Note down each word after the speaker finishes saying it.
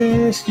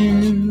bless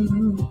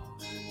you.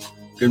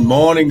 Good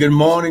morning, good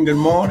morning, good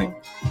morning.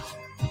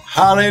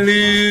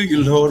 Hallelujah,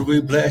 Lord,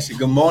 we bless you.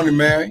 Good morning,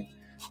 Mary.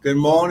 Good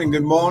morning,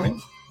 good morning.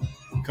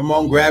 Come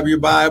on, grab your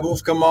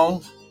Bibles. Come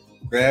on,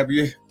 grab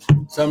your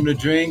something to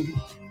drink.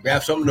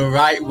 Grab something to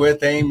write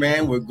with.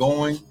 Amen. We're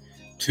going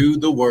to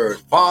the Word.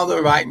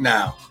 Father, right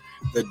now,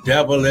 the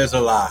devil is a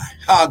lie.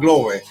 Ah,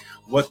 glory.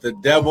 What the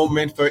devil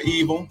meant for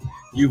evil,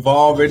 you've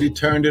already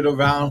turned it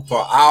around for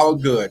our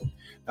good.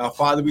 Now,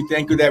 Father, we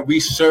thank you that we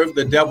serve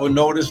the devil.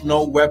 Notice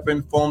no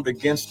weapon formed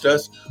against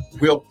us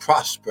will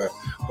prosper.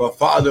 But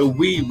Father,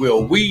 we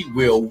will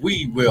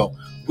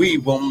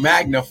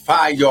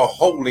magnify your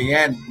holy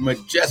and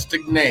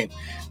majestic name.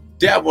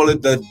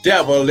 The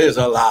devil is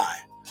a lie.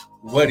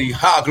 Glory.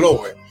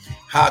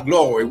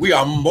 We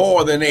are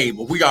more than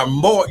able.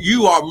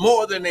 You are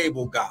more than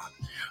able, God.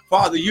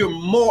 Father, you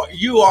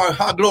are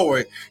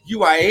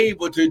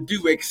able to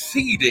do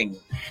exceeding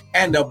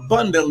and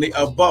abundantly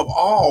above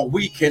all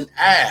we can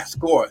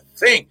ask or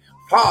think.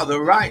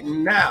 Father, right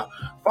now,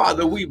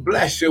 Father, we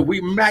bless you, we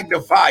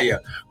magnify you,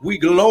 we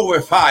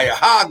glorify you.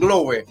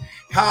 Glory.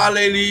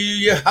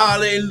 Hallelujah.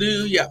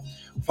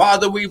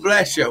 Father, we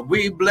bless you,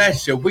 we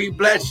bless you.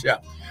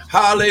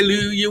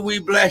 Hallelujah, we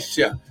bless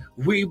you,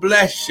 we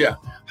bless you.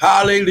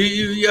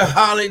 Hallelujah,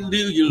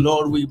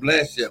 Lord, we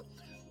bless you.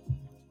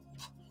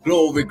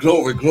 Glory.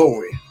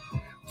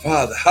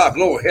 Father,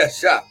 glory.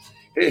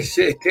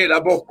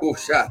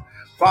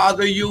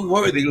 Father, you're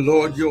worthy,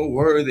 Lord, you're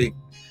worthy.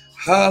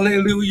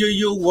 Hallelujah,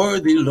 you're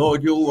worthy,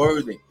 Lord, you're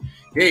worthy.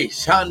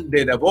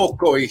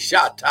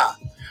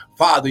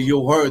 Father, you're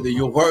worthy.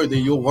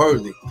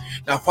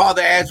 Now,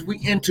 Father, as we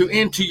enter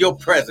into your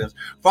presence,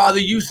 Father,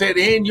 you said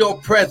in your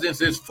presence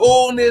is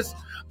fullness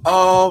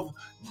of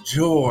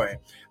joy.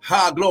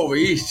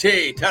 Glory.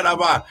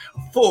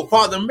 Full.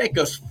 Father, make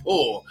us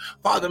full.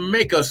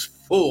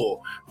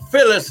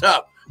 Fill us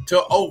up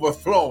to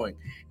overflowing.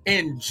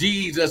 In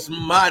Jesus'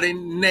 mighty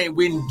name.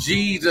 In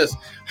Jesus.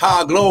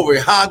 Glory.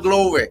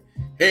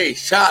 Hey,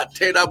 shot.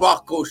 Glory.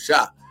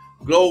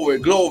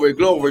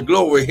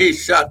 Hey,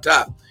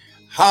 shata.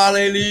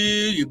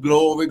 Hallelujah.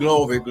 Glory.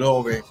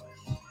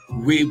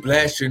 We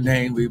bless your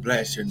name.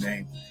 Glory.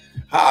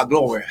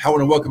 I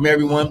want to welcome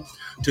everyone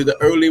to the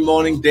early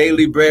morning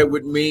daily bread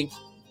with me,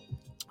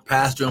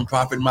 Pastor and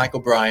Prophet Michael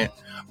Bryant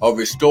of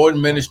Restored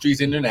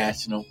Ministries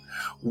International,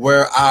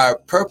 where our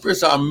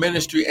purpose, our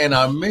ministry, and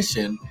our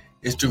mission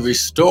is to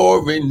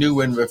restore,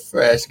 renew, and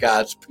refresh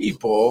God's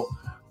people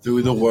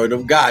through the Word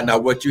of God. Now,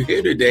 what you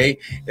hear today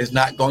is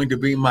not going to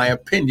be my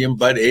opinion,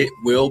 but it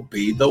will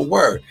be the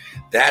Word.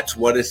 That's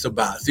what it's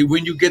about. See,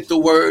 when you get the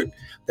Word,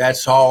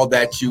 that's all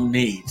that you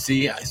need.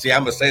 See, I'm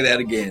going to say that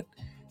again.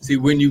 See,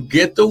 when you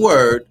get the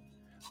Word,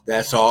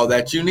 that's all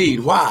that you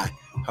need. Why?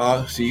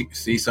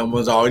 See,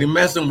 someone's already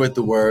messing with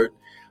the Word.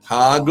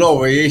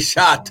 Glory.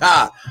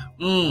 Shata.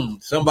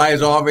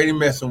 Somebody's already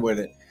messing with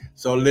it.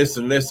 So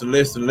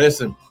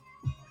listen.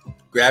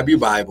 Grab your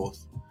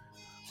Bibles.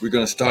 We're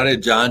going to start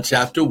at John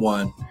chapter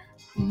 1.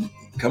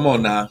 Come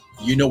on now.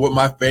 You know what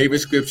my favorite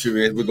scripture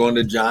is. We're going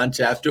to John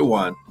chapter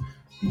 1.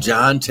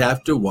 John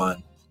chapter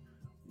 1,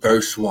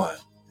 verse 1.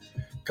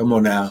 Come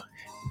on now.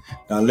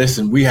 Now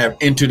listen, we have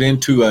entered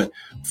into a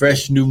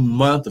fresh new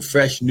month, a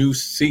fresh new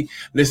season.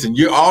 Listen,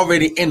 you're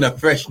already in a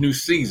fresh new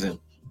season.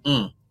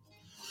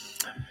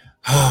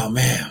 Oh,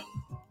 man.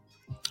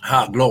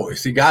 Glory.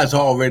 See, God's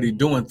already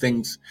doing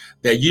things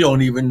that you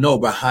don't even know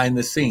behind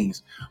the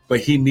scenes, but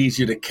he needs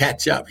you to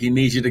catch up.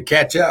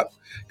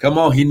 Come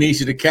on, he needs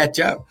you to catch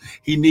up.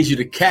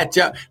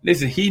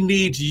 Listen, he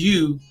needs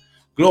you,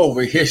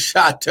 glory,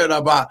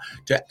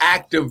 to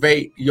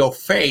activate your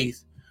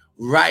faith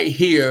right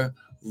here,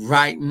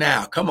 right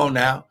now. Come on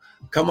now.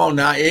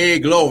 Hey,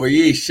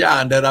 glory.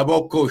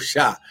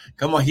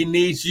 Come on, he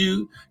needs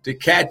you to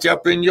catch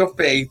up in your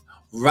faith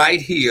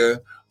right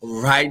here,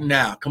 right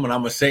now. Come on,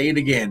 I'm going to say it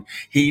again.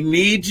 He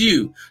needs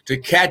you to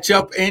catch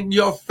up in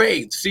your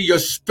faith. See, your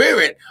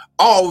spirit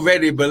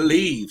already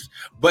believes,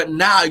 but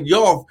now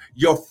your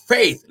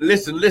faith,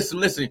 listen.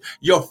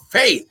 Your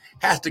faith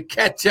has to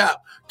catch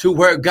up to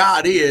where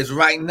God is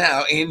right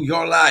now in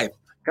your life.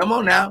 Come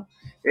on now.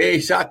 Hey,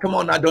 Shah, come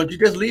on now. Don't you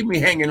just leave me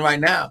hanging right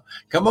now.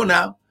 Come on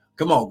now.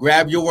 Come on,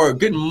 grab your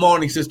word. Good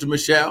morning, Sister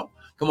Michelle.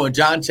 Come on,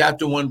 John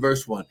chapter 1,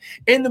 verse 1.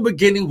 In the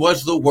beginning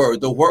was the Word.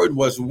 The Word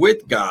was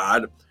with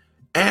God,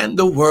 and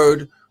the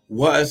Word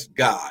was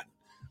God.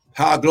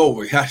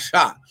 Glory.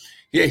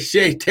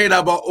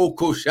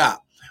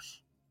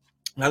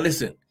 Now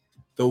listen,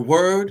 the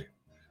Word,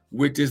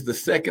 which is the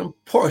second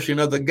portion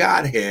of the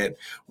Godhead,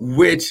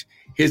 which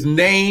his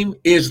name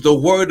is the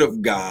Word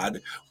of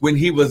God. When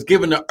he was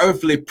given an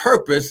earthly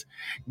purpose,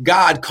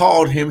 God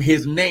called him,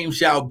 his name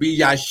shall be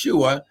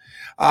Yeshua.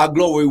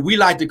 Glory. We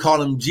like to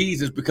call him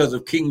Jesus because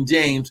of King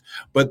James,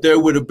 but there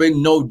would have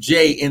been no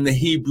J in the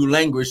Hebrew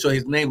language, so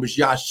his name was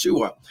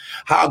Yeshua.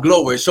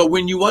 Glory. So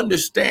when you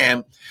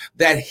understand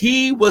that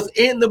he was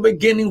in the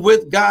beginning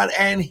with God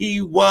and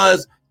he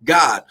was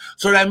God.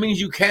 So that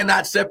means you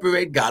cannot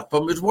separate God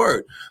from his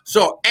word.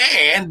 So,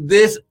 and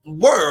this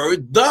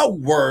word, the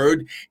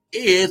word,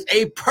 is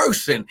a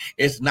person.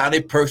 It's not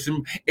a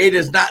person. It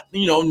is not,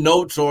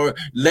 notes or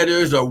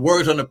letters or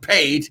words on a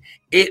page.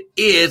 It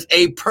is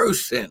a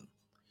person.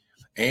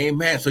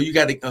 Amen. So you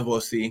got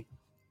to, see,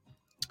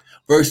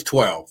 verse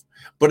 12.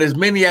 But as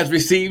many as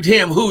received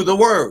him, who? The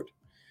word.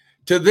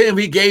 To them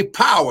he gave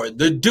power,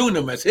 the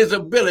dunamis, his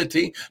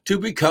ability to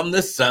become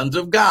the sons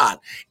of God,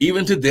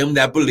 even to them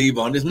that believe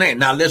on his name.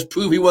 Now let's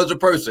prove he was a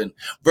person.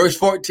 Verse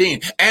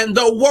 14, and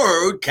the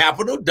word,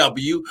 capital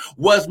W,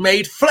 was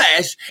made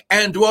flesh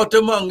and dwelt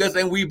among us,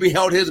 and we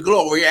beheld his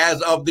glory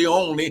as of the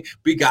only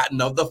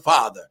begotten of the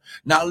Father.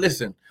 Now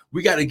listen,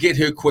 we got to get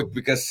here quick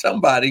because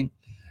somebody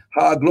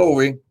right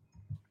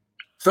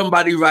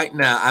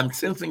now, I'm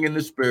sensing in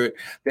the spirit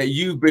that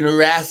you've been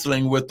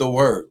wrestling with the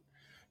word.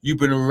 You've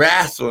been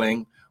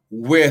wrestling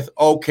with,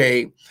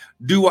 okay,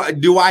 do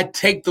I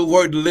take the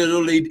word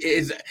literally?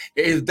 Is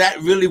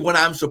that really what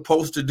I'm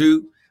supposed to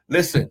do?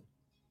 Listen,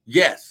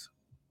 yes.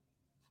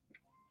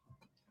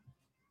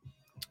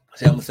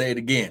 See, I'm going to say it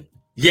again.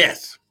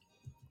 Yes.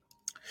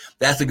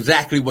 That's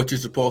exactly what you're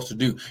supposed to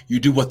do. You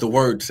do what the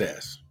word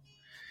says.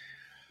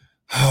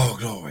 Oh,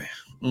 glory.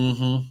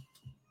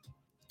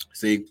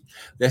 See,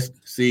 let's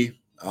see.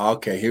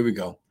 Okay, here we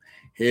go.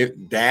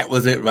 That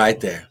was it right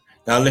there.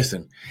 Now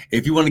listen,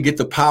 if you want to get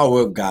the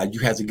power of God, you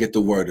have to get the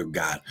word of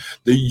God.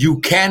 You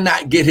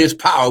cannot get his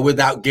power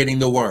without getting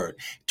the word.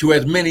 To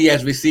as many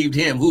as received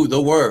him, who? The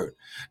word.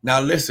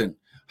 Now listen,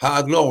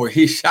 high glory.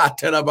 He shot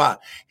to the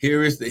bottom.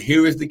 Here is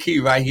the key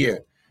right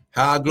here.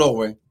 High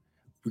glory.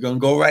 We're going to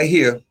go right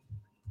here.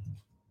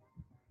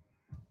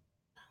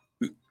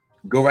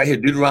 Go right here.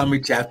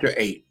 Deuteronomy chapter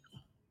 8.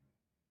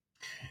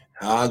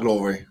 High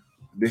glory.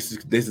 This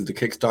is the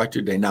kickstart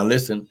today. Now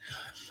listen.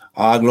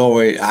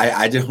 Glory.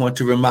 I just want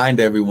to remind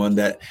everyone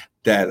that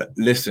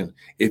listen,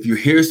 if you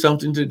hear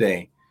something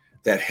today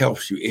that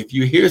helps you, if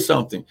you hear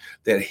something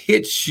that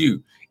hits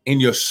you in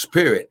your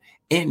spirit,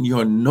 in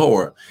your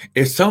knower,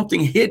 if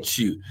something hits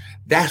you,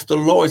 that's the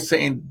Lord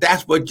saying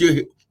that's what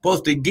you're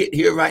supposed to get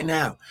here right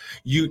now.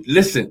 You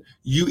listen,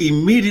 you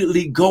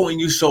immediately go and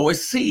you sow a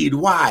seed.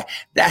 Why?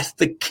 That's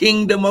the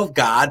kingdom of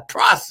God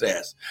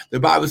process. The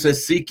Bible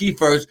says, seek ye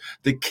first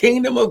the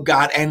kingdom of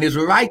God and his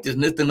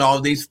righteousness, and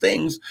all these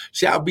things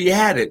shall be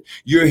added.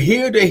 You're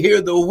here to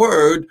hear the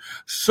word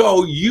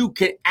so you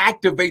can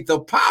activate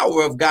the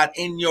power of God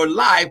in your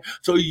life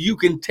so you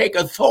can take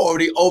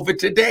authority over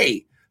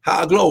today.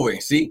 How glory.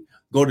 See,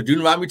 go to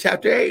Deuteronomy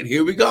chapter 8.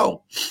 Here we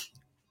go.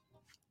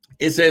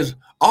 It says,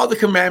 all the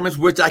commandments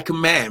which I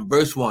command,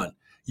 verse 1,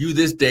 you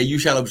this day you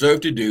shall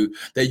observe to do,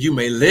 that you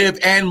may live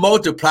and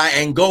multiply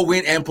and go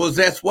in and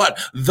possess what?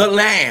 The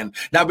land.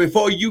 Now,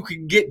 before you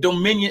can get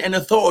dominion and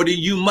authority,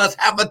 you must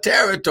have a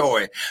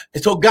territory.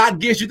 And so God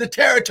gives you the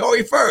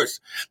territory first,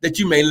 that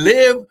you may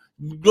live,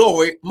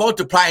 glory,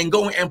 multiply, and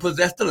go and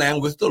possess the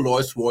land which the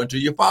Lord swore unto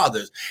your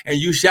fathers. And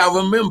you shall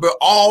remember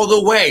all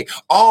the way,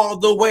 all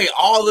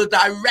the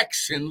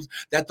directions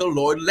that the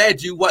Lord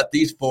led you. What?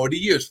 These 40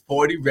 years.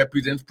 40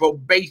 represents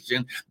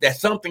probation, that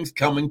something's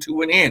coming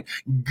to an end.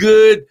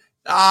 Good.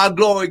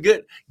 Glory.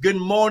 Good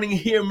morning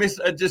here, Miss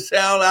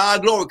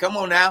Giselle. Glory. Come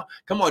on now.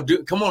 Come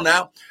on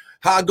now.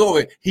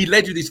 Glory. He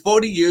led you these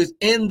 40 years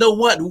in the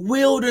what?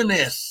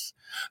 Wilderness.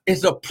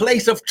 It's a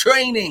place of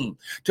training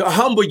to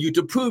humble you,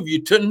 to prove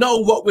you, to know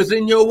what was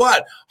in your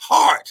what?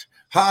 Heart.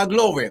 High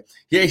glory.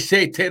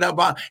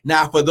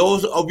 Now, for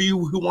those of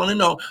you who want to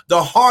know,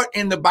 the heart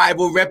in the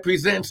Bible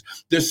represents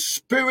the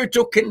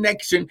spiritual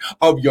connection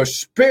of your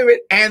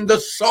spirit and the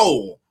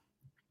soul,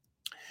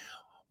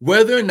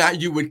 whether or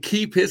not you would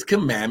keep his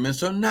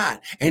commandments or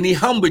not. And he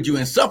humbled you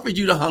and suffered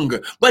you to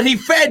hunger, but he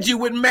fed you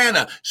with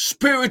manna,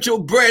 spiritual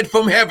bread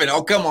from heaven.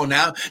 Oh, come on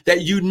now,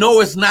 that you know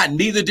it's not,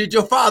 neither did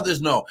your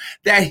fathers know,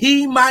 that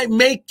he might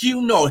make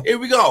you know, here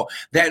we go,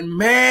 that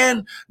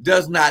man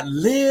does not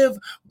live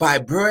by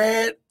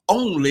bread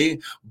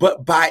only,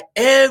 but by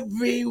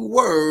every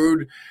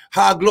word,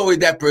 high glory,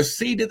 that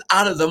proceedeth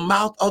out of the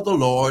mouth of the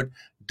Lord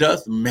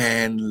doth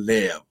man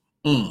live.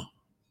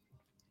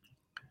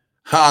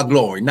 High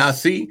glory. Now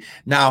see,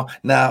 now,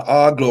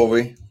 our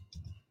glory.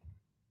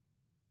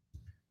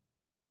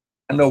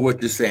 I know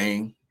what you're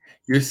saying.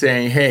 You're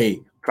saying,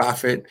 hey,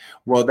 prophet,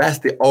 well, that's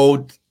the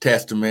Old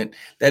Testament.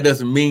 That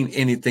doesn't mean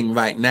anything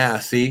right now,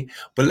 see?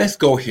 But let's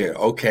go here,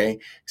 okay?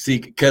 See,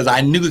 because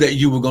I knew that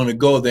you were going to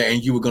go there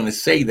and you were going to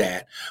say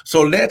that.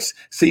 So let's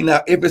see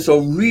now, if it's a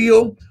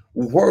real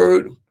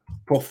word,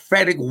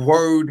 prophetic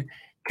word,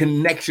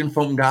 connection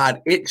from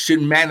God, it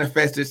should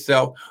manifest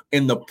itself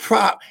in the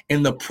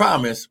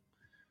promise.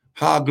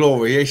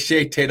 Glory.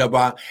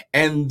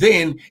 And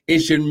then it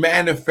should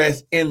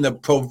manifest in the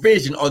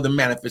provision or the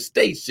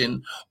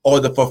manifestation or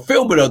the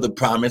fulfillment of the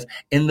promise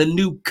in the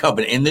new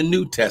covenant, in the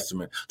New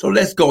Testament. So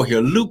let's go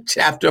here. Luke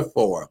chapter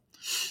 4.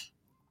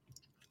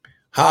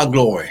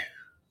 Glory.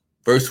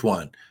 Verse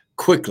 1.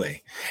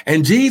 Quickly.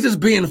 And Jesus,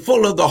 being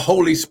full of the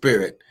Holy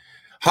Spirit,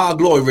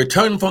 Glory,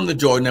 returned from the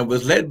Jordan and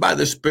was led by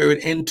the Spirit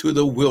into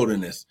the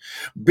wilderness.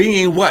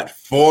 Being what?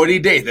 40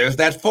 days. There's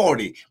that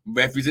 40.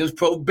 Represents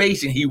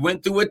probation. He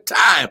went through a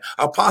time.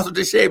 Apostle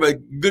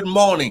Tesheba, good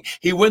morning.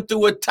 He went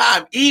through a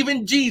time.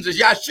 Even Jesus,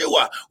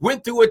 Yeshua,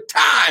 went through a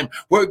time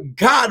where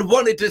God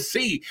wanted to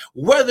see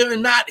whether or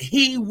not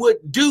he would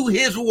do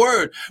his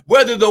word,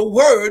 whether the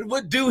word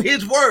would do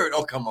his word.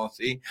 Oh, come on,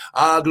 see?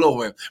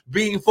 Glory.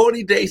 Being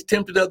 40 days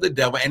tempted of the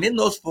devil, and in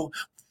those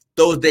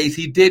days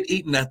he did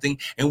eat nothing,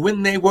 and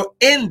when they were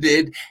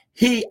ended,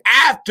 he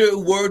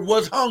afterward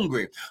was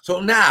hungry. So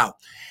now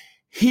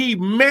he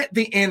met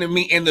the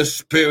enemy in the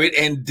spirit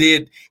and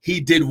he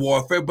did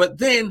warfare. But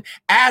then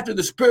after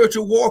the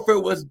spiritual warfare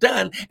was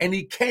done and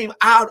he came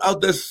out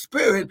of the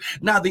spirit,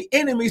 now the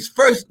enemy's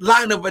first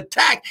line of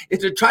attack is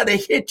to try to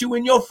hit you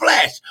in your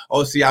flesh.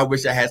 Oh, see, I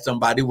wish I had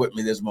somebody with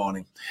me this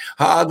morning.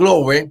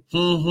 Glory.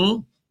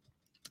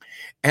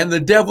 And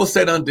the devil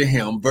said unto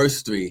him,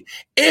 verse 3,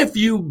 if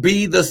you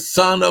be the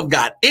Son of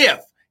God,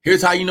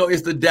 here's how you know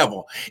it's the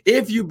devil.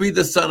 If you be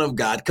the Son of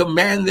God,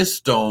 command this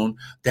stone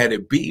that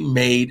it be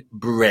made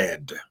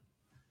bread.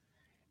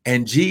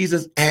 And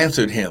Jesus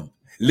answered him,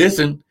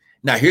 listen,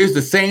 now here's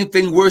the same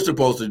thing we're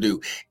supposed to do.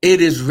 It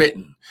is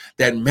written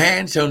that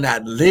man shall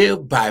not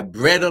live by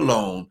bread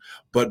alone,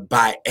 but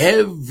by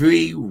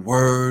every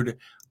word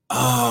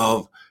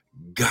of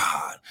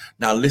God.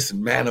 Now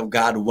listen, man of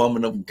God,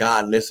 woman of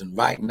God, listen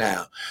right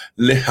now.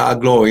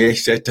 Glory.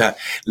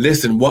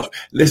 Listen,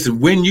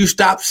 when you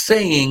stop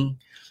saying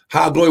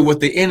glory what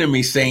the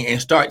enemy's saying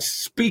and start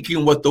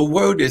speaking what the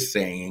word is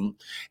saying.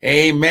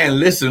 Amen.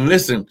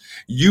 Listen.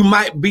 You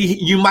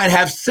might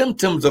have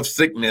symptoms of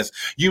sickness.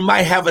 You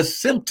might have a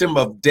symptom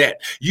of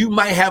debt. You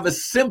might have a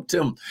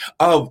symptom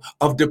of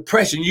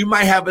depression. You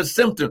might have a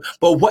symptom.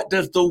 But what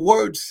does the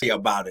word say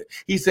about it?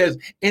 He says,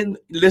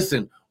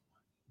 listen,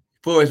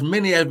 for as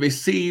many as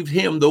received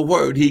him, the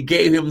word, he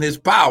gave him his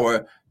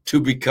power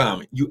to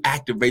become. You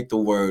activate the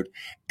word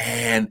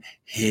and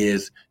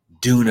his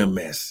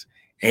dunamis.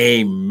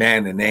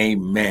 Amen and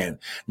amen.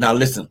 Now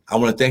listen, I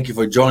want to thank you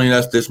for joining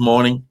us this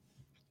morning.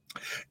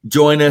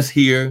 Join us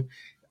here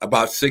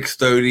about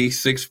 6:30,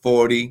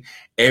 6:40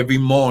 every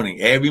morning,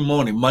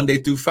 Monday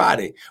through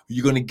Friday.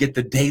 You're going to get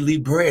the daily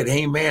bread.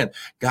 Amen.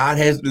 God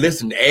has,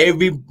 listen,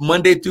 every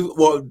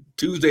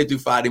Tuesday through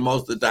Friday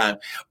most of the time,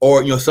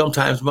 or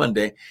sometimes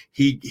Monday,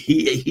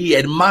 he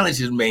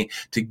admonishes me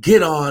to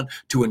get on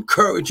to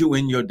encourage you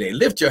in your day.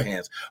 Lift your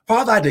hands.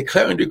 Father, I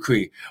declare and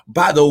decree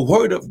by the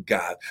word of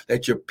God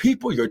that your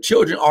people, your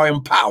children are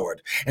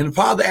empowered. And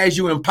Father, as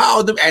you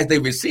empower them, as they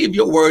receive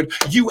your word,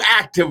 you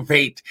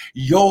activate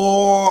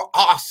your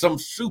awesome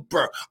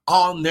super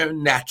on their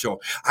natural.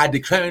 I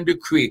declare and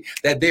decree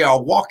that they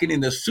are walking in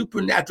the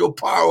supernatural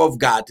power of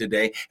God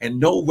today, and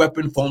no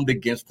weapon formed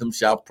against them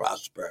shall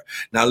prosper.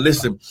 Now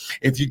listen,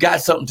 if you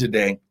got something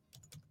today,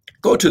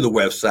 go to the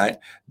website,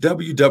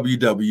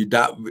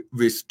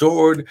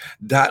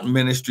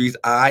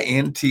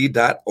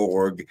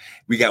 www.restored.ministriesint.org.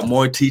 We got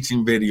more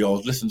teaching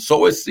videos. Listen,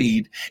 sow a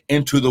seed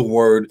into the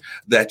word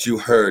that you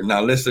heard.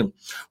 Now listen,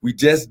 I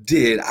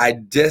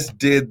just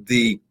did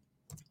the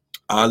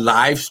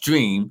live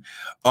stream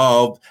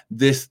of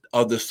the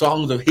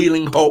Songs of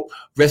Healing, Hope,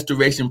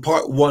 Restoration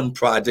Part 1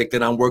 project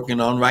that I'm working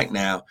on right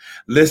now.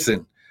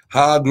 Listen,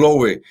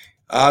 glory.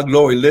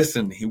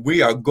 Listen,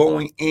 we are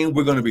going in.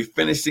 We're going to be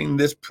finishing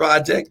this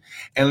project.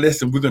 And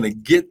listen, we're going to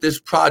get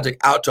this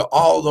project out to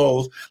all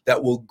those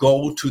that will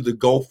go to the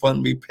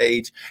GoFundMe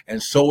page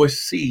and sow a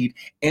seed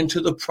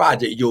into the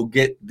project. You'll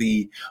get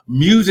the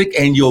music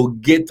and you'll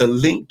get the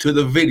link to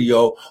the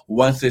video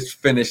once it's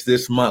finished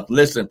this month.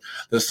 Listen,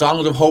 the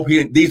Songs of Hope,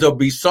 these will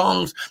be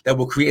songs that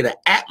will create an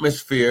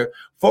atmosphere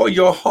for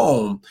your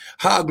home,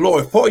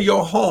 glory, for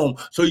your home,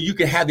 so you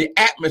can have the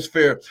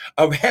atmosphere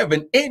of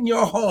heaven in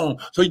your home,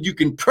 so you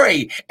can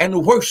pray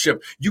and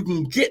worship. You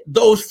can get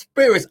those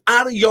spirits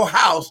out of your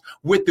house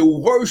with the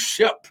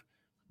worship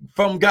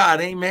from God.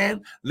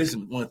 Amen.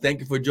 Listen, I want to thank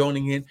you for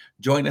joining in.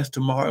 Join us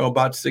tomorrow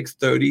about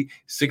 6:30,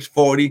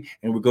 6:40,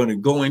 and we're going to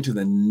go into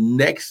the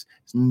next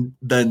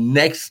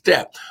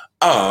step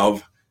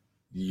of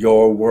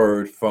your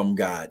word from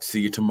God.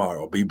 See you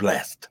tomorrow. Be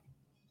blessed.